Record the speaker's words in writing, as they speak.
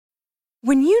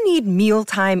When you need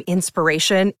mealtime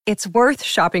inspiration, it's worth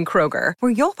shopping Kroger,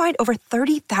 where you'll find over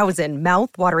 30,000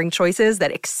 mouth-watering choices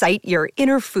that excite your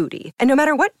inner foodie. And no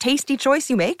matter what tasty choice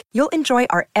you make, you'll enjoy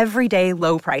our everyday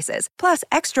low prices, plus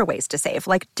extra ways to save,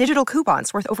 like digital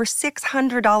coupons worth over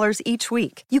 $600 each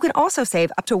week. You can also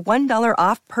save up to $1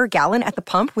 off per gallon at the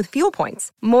pump with fuel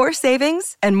points. More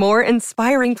savings and more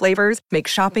inspiring flavors make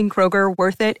shopping Kroger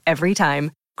worth it every time.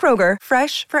 Kroger,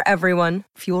 fresh for everyone.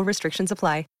 Fuel restrictions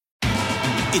apply.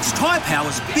 It's Tyre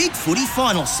Power's Big Footy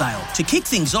Final Sale. To kick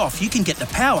things off, you can get the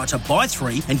power to buy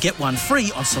 3 and get 1 free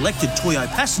on selected Toyo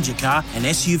passenger car and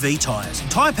SUV tyres.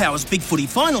 Tyre Power's Big Footy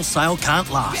Final Sale can't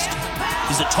last.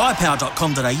 Visit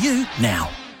tyrepower.com.au now.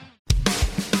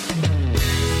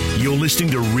 You're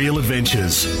listening to Real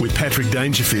Adventures with Patrick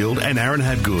Dangerfield and Aaron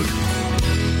Hadgood.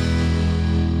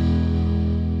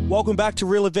 Welcome back to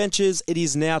Real Adventures. It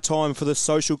is now time for the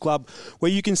Social Club,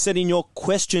 where you can send in your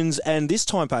questions. And this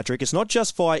time, Patrick, it's not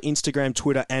just via Instagram,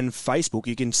 Twitter and Facebook.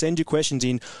 You can send your questions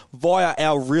in via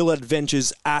our Real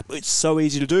Adventures app. It's so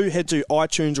easy to do. Head to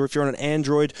iTunes, or if you're on an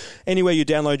Android, anywhere you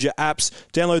download your apps,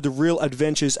 download the Real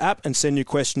Adventures app and send your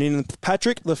question in. And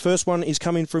Patrick, the first one is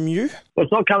coming from you. Well,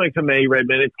 it's not coming from me,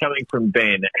 Redmond. It's coming from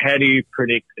Ben. How do you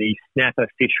predict the snapper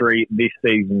fishery this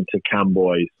season to come,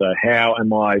 boys? So how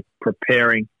am I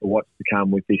preparing for what's to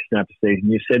come with this snapper season?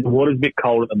 You said the water's a bit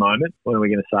cold at the moment. When are we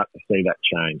going to start to see that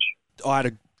change? I had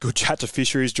a good chat to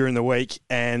fisheries during the week,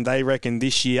 and they reckon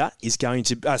this year is going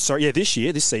to...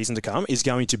 this season to come is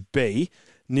going to be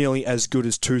nearly as good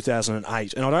as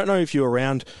 2008. And I don't know if you were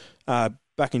around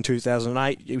back in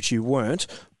 2008, which you weren't,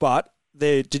 but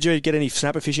did you get any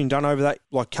snapper fishing done over that,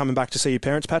 like coming back to see your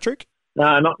parents, Patrick?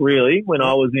 No, not really. When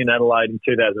I was in Adelaide in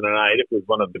 2008, it was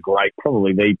one of the great,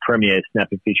 probably the premier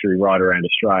snapper fishery right around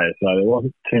Australia. So there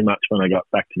wasn't too much when I got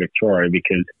back to Victoria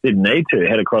because didn't need to.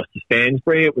 Head across to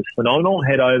Stansbury, it was phenomenal.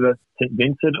 Head over St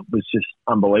Vincent, it was just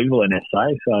unbelievable in SA.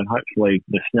 So hopefully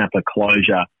the snapper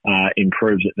closure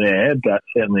improves it there. But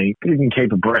certainly you can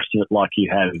keep abreast of it like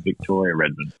you have in Victoria,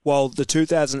 Redmond. Well, the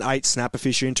 2008 snapper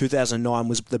fishery in 2009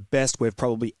 was the best we've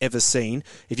probably ever seen.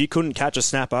 If you couldn't catch a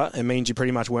snapper, it means you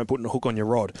pretty much weren't putting a hook on your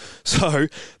rod. So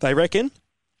they reckon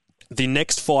the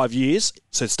next 5 years,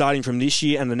 so starting from this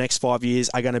year and the next 5 years,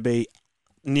 are going to be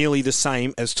nearly the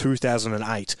same as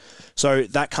 2008. So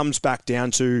that comes back down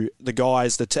to the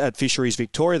guys at Fisheries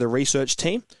Victoria, the research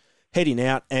team, heading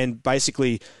out and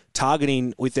basically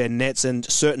targeting with their nets and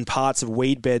certain parts of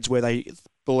weed beds where they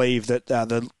believe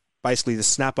that basically the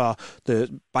snapper,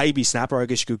 the baby snapper, I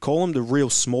guess you could call them, the real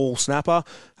small snapper,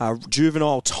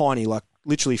 juvenile, tiny, like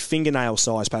literally fingernail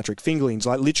size, Patrick, fingerlings,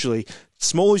 like literally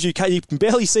small as you can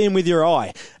barely see them with your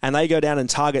eye, and they go down and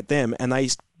target them, and they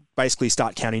basically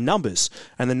start counting numbers,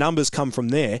 and the numbers come from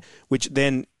there, which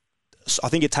then I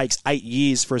think it takes 8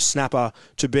 years for a snapper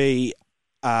to be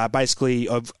basically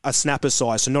of a snapper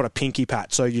size, so not a pinky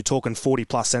pat. So you're talking 40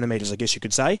 plus centimetres, I guess you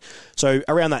could say. So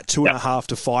around that 2.5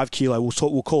 to 5 kilo,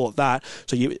 we'll call it that.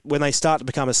 So when they start to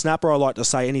become a snapper, I like to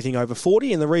say anything over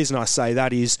 40, and the reason I say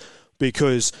that is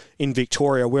because in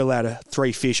Victoria we're allowed to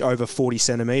 3 fish over 40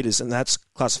 centimetres, and that's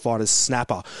classified as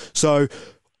snapper. So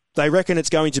they reckon it's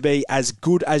going to be as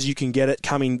good as you can get it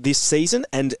coming this season,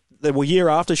 and the year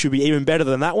after should be even better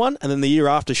than that one, and then the year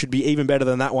after should be even better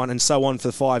than that one, and so on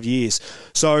for 5 years.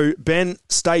 So, Ben,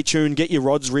 stay tuned, get your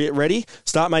rods ready,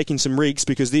 start making some rigs,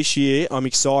 because this year I'm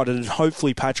excited, and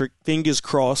hopefully, Patrick, fingers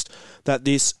crossed, that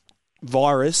this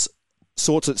virus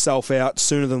sorts itself out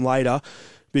sooner than later,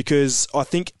 because I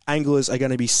think anglers are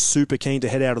going to be super keen to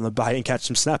head out on the bay and catch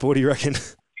some snapper. What do you reckon?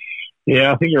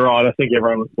 Yeah, I think you're right. I think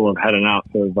everyone will have had enough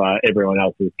of everyone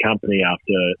else's company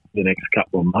after the next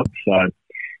couple of months. So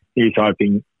he's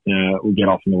hoping we'll get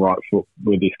off on the right foot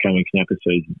with this coming snapper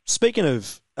season. Speaking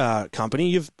of company,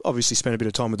 you've obviously spent a bit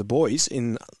of time with the boys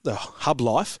in the hub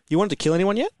life. You wanted to kill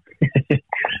anyone yet?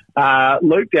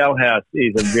 Luke Dalhouse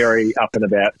is a very up and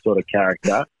about sort of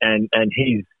character, and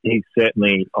he's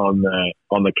certainly on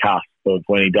the cusp of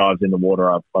when he dives in the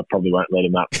water. I probably won't let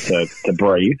him up to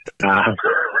breathe.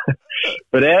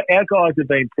 But our guys have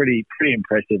been pretty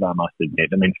impressive, I must admit.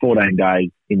 I mean, 14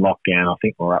 days in lockdown. I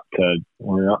think we're up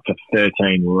to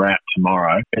 13. We're out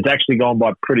tomorrow. It's actually gone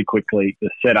by pretty quickly.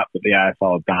 The setup that the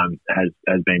AFL have done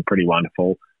has been pretty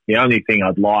wonderful. The only thing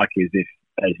I'd like is if,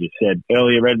 as you said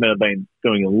earlier, Redmond have been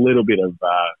doing a little bit of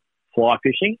fly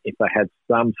fishing. If they had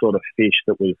some sort of fish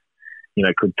that was,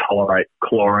 could tolerate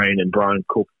chlorine and Brian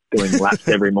Cook doing laps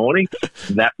every morning,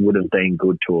 that would have been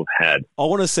good to have had. I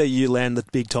want to see you land the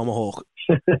big tomahawk.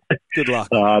 Good luck.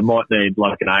 I might need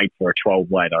like an 8 or a 12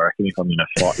 weight, I reckon, if I'm going to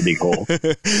fight the big haul.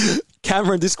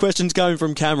 Cameron, this question's going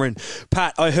from Cameron.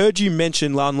 Pat, I heard you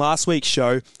mention on last week's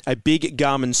show a big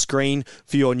Garmin screen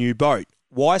for your new boat.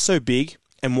 Why so big,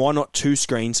 and why not 2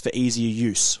 screens for easier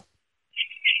use?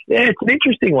 Yeah, it's an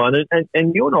interesting one,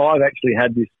 and you and I have actually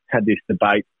had this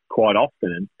debate quite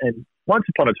often. And once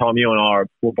upon a time, you and I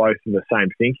were both in the same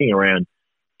thinking around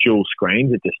dual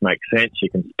screens. It just makes sense. You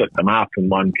can split them up, and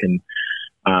one can,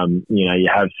 you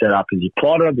have set up as your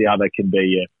plotter. The other can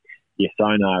be your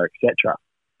sonar, etc.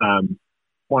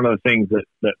 One of the things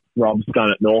that Rob's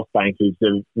done at North Bank is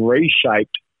they've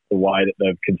reshaped the way that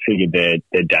they've configured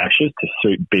their dashes to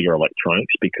suit bigger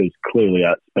electronics, because clearly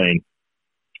that's been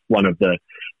one of the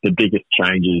biggest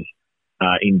changes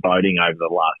in boating over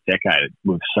the last decade.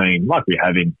 We've seen, like we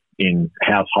have in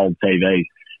household TVs,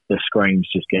 the screens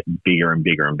just get bigger and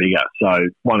bigger and bigger. So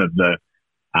one of the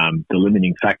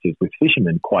limiting factors with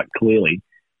fishermen, quite clearly,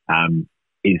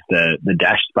 is the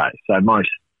dash space. So most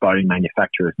boating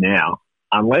manufacturers now,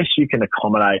 unless you can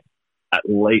accommodate at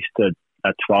least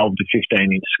a 12 to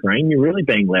 15 inch screen, you're really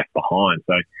being left behind.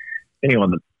 So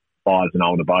anyone that buys an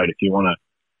older boat, if you want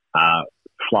to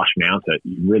flush mount it,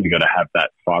 you really got to have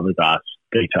that fiberglass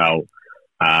detail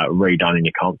redone in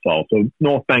your console. So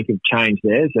North Bank have changed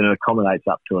theirs, and it accommodates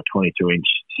up to a 22 inch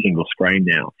single screen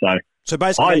now. So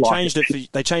basically,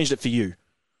 they changed it for you.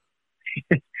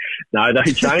 No,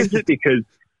 they changed it because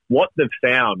what they've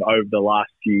found over the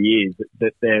last few years,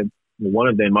 that one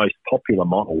of their most popular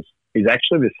models is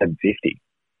actually the 750.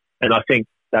 And I think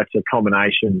that's a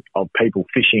combination of people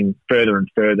fishing further and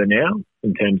further now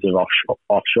in terms of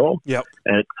offshore. Yep.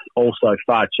 And it's also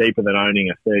far cheaper than owning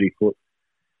a 30-foot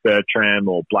Bertram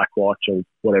or Blackwatch or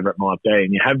whatever it might be.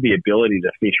 And you have the ability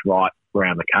to fish right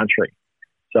around the country.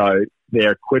 So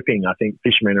they're equipping, I think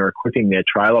fishermen are equipping their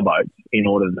trailer boats in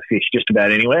order to fish just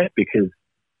about anywhere, because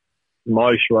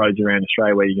most roads around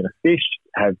Australia where you're going to fish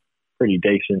have pretty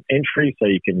decent entry. So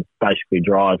you can basically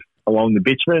drive along the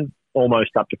bitumen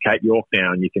almost up to Cape York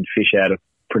now, and you can fish out of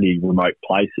pretty remote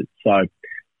places. So I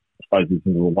suppose this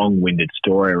is a long-winded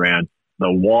story around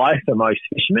the why for most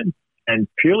fishermen. And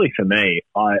purely for me,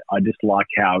 I just like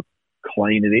how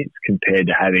clean it is compared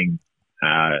to having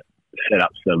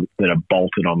setups that are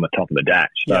bolted on the top of the dash.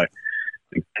 So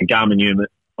the Garmin unit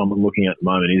I'm looking at the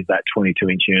moment is that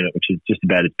 22-inch unit, which is just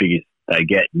about as big as they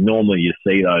get. Normally you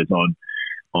see those on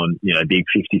big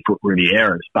 50-foot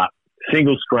Rivieras, but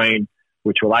single screen,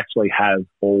 which will actually have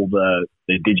all the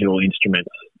digital instruments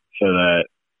for the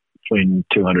Twin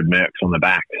 200 Mercs on the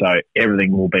back. So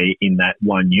everything will be in that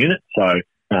one unit. So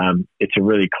it's a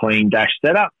really clean dash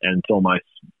setup, and it's almost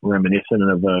reminiscent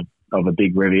of a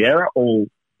big Riviera, all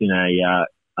in a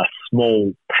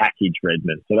small package,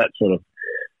 Redmond. So that's sort of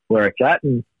where it's at.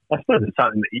 And I suppose it's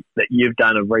something that you've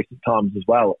done of recent times as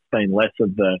well. It's been less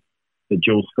of the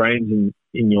dual screens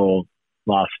in your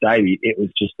last stay. It was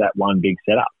just that one big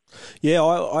setup. Yeah,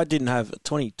 I didn't have a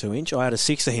 22-inch. I had a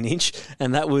 16-inch,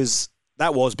 and that was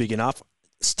big enough.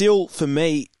 Still, for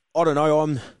me, I don't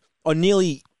know. I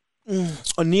nearly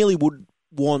would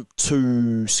want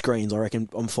 2 screens. I reckon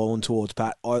I'm falling towards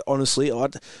Pat. I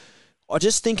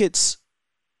just think it's,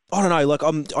 I don't know. Like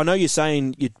I know you're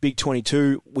saying your big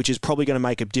 22, which is probably going to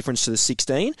make a difference to the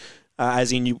 16,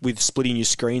 as in with splitting your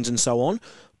screens and so on.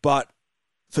 But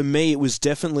for me, it was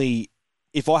definitely,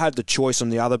 if I had the choice on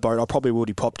the other boat, I probably would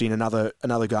have popped in another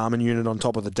Garmin unit on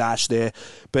top of the dash there.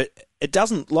 But it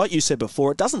doesn't, like you said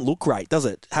before, it doesn't look great, does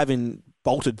it? Having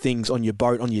bolted things on your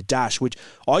boat, on your dash, which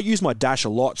I use my dash a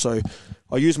lot. So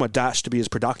I use my dash to be as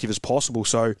productive as possible.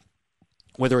 So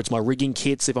whether it's my rigging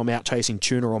kits, if I'm out chasing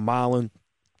tuna or marlin,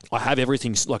 I have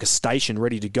everything like a station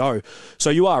ready to go.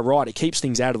 So you are right. It keeps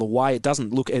things out of the way.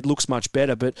 It looks much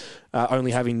better, but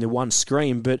only having the one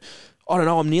screen. But I don't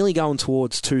know. I'm nearly going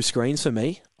towards 2 screens for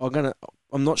me.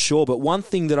 I'm not sure. But one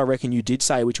thing that I reckon you did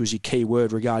say, which was your key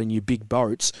word regarding your big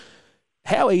boats,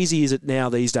 how easy is it now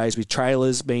these days with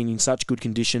trailers being in such good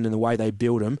condition and the way they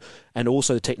build them, and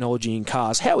also the technology in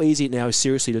cars, how easy it now is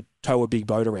seriously to tow a big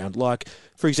boat around? Like,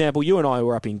 for example, you and I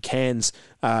were up in Cairns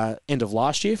end of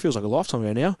last year, feels like a lifetime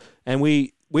ago now, and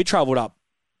we travelled up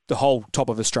the whole top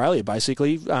of Australia,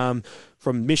 basically,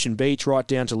 from Mission Beach right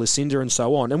down to Lucinda and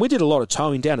so on. And we did a lot of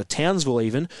towing down to Townsville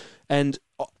even, and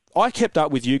I kept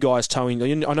up with you guys towing.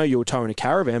 I know you were towing a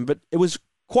caravan, but it was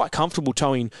quite comfortable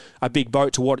towing a big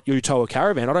boat to what you tow a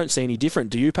caravan. I don't see any different.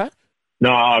 Do you, Pat? No,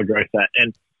 I agree with that.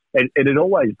 And it had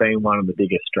always been one of the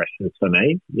biggest stresses for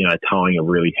me, towing a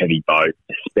really heavy boat,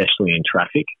 especially in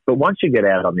traffic. But once you get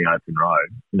out on the open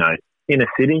road, in a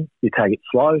city, you take it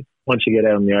slow. Once you get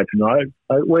out on the open road,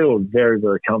 we were very,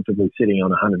 very comfortably sitting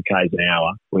on 100 k's an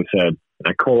hour with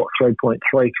a call it 3.3,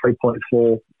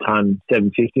 3.4 ton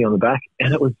 750 on the back,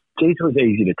 and it was geez, it was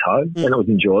easy to tow and it was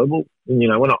enjoyable. And,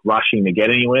 we're not rushing to get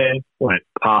anywhere. We weren't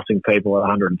passing people at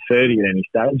 130 at any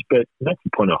stage, but that's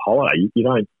the point of holiday. You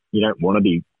don't want to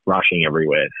be rushing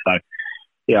everywhere. So,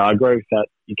 yeah, I agree with that.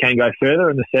 You can go further,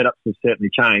 and the setups have certainly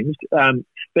changed.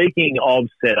 Speaking of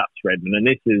setups, Redmond, and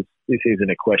this isn't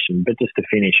a question, but just to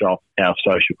finish off our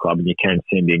social club, and you can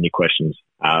send in your questions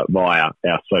via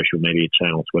our social media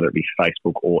channels, whether it be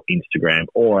Facebook or Instagram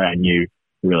or our new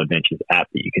Real Adventures app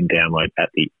that you can download at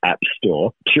the App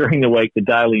Store. During the week, the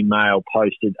Daily Mail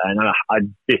posted, and I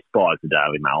despise the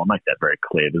Daily Mail, I'll make that very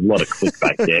clear. There's a lot of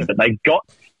clickbait there, but they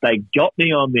got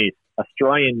me on this.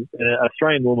 Australian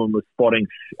woman was spotted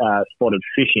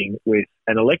fishing with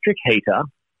an electric heater,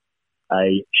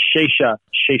 a shisha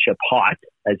pipe,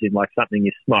 as in like something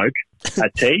you smoke,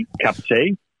 a cup of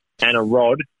tea, and a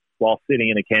rod while sitting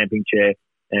in a camping chair,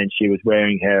 and she was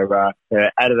wearing her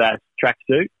Adidas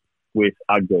tracksuit with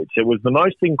Ugg boots. It was the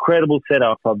most incredible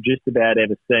setup I've just about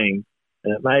ever seen,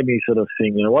 and it made me sort of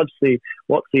think, what's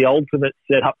the ultimate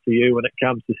setup for you when it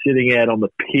comes to sitting out on the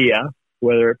pier,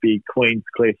 whether it be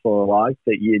Queenscliff or like,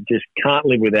 that you just can't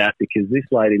live without, because this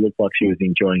lady looked like she was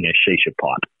enjoying her shisha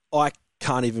pipe. I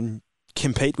can't even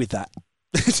compete with that.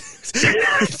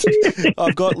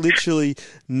 I've got literally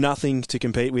nothing to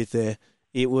compete with there.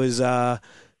 It was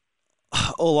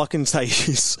all I can say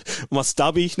is my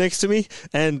stubby next to me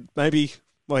and maybe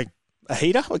like a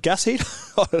heater, a gas heater.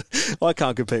 I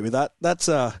can't compete with that. That's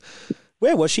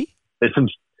where was she? There's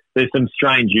some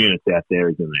strange units out there,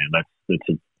 isn't there?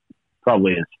 That's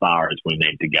probably as far as we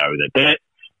need to go with it. But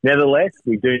nevertheless,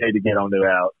 we do need to get onto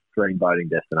our dream boating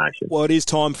destination. Well, it is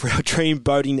time for our dream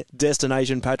boating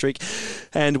destination, Patrick.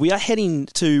 And we are heading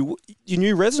to your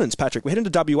new residence, Patrick. We're heading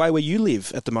to WA where you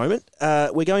live at the moment.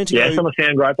 We're going to on the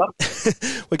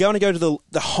Sandgroper. We're going to go to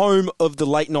the home of the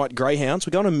late night greyhounds.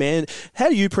 We're going to how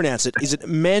do you pronounce it? Is it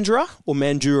Mandurah or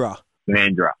Mandurah?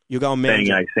 Mandurah. You're going Mandurah.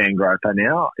 Being a Sandgroper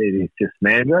now, it is just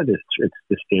Mandurah. It's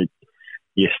just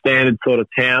your standard sort of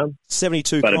town.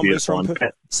 72 kilometres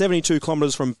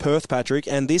from Perth, Patrick,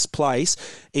 and this place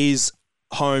is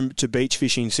home to beach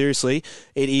fishing. Seriously,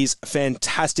 it is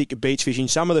fantastic beach fishing.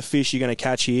 Some of the fish you're going to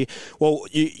catch here, well,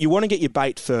 you want to get your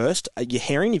bait first, your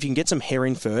herring. If you can get some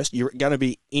herring first, you're going to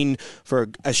be in for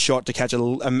a shot to catch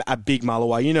a big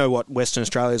mulloway. You know what Western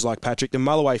Australia is like, Patrick. The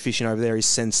mulloway fishing over there is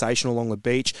sensational along the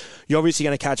beach. You're obviously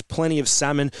going to catch plenty of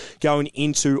salmon going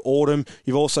into autumn.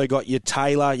 You've also got your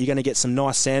tailor. You're going to get some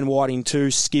nice sand whiting too,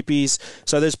 skippies.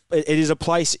 So it is a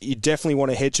place you definitely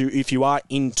want to head to if you are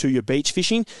into your beach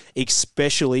fishing, especially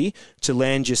to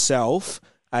land yourself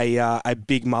a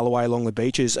big mulloway along the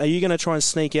beaches. Are you going to try and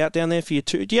sneak out down there for your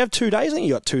do you have 2 days? I think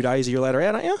you got 2 days you're allowed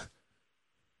out, aren't you?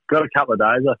 Got a couple of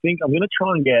days. I think I'm going to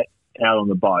try and get out on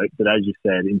the boat, but as you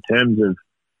said, in terms of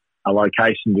a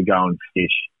location to go and fish,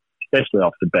 especially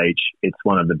off the beach, it's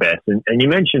one of the best. And you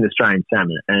mentioned Australian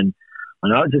salmon, and I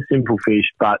know it's a simple fish,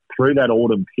 but through that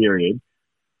autumn period,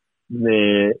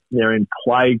 they're in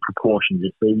plague proportions.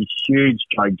 You see these huge,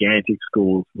 gigantic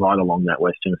schools right along that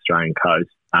Western Australian coast,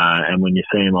 and when you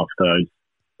see them off those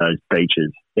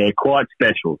beaches, they're quite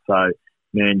special. So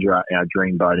Mandurah, our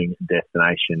dream boating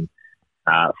destination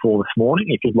for this morning.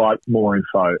 If you'd like more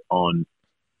info on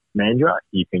Mandurah,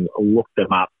 you can look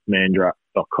them up,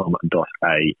 mandurah.com.au.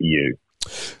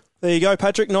 There you go,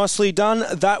 Patrick. Nicely done.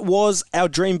 That was our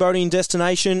dream boating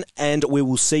destination, and we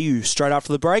will see you straight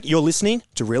after the break. You're listening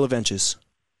to Real Adventures.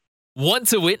 Want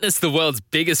to witness the world's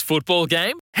biggest football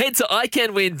game? Head to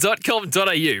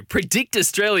iCanWin.com.au, predict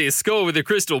Australia's score with a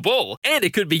crystal ball, and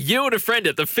it could be you and a friend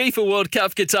at the FIFA World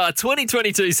Cup Qatar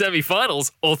 2022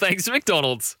 semi-finals, all thanks to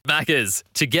McDonald's. Maccas,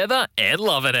 together and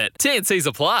loving it. TNCs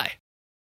apply.